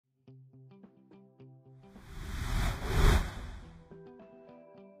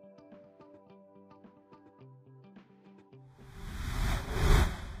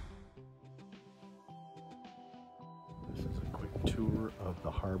tour of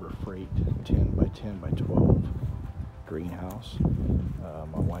the Harbor Freight 10 by 10 by 12 greenhouse.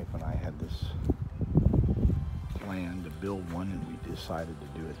 My wife and I had this plan to build one, and we decided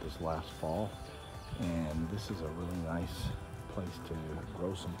to do it this last fall. And this is a really nice place to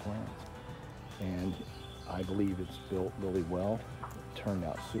grow some plants. And I believe it's built really well. It turned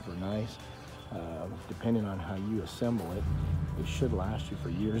out super nice. Depending on how you assemble it, it should last you for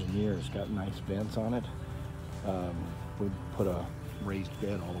years and years. It's got nice vents on it. We put a raised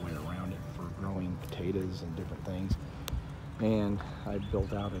bed all the way around it for growing potatoes and different things. And I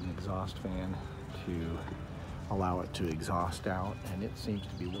built out an exhaust fan to allow it to exhaust out, and it seems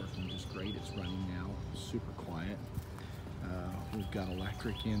to be working just great. It's running now, super quiet. We've got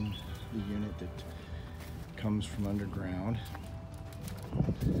electric in the unit that comes from underground.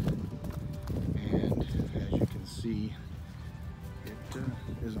 And as you can see, it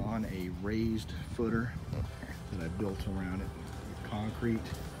is on a raised footer that I built around it with concrete,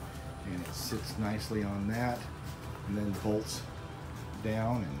 and it sits nicely on that and then bolts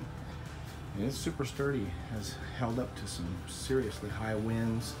down, and it's super sturdy. Has held up to some seriously high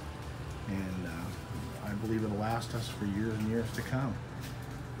winds, and I believe it'll last us for years and years to come.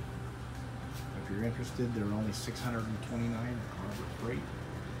 If you're interested, they're only $629 at Harbor Freight,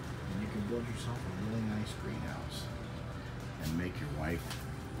 and you can build yourself a really nice greenhouse and make your wife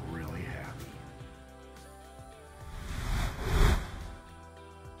really happy.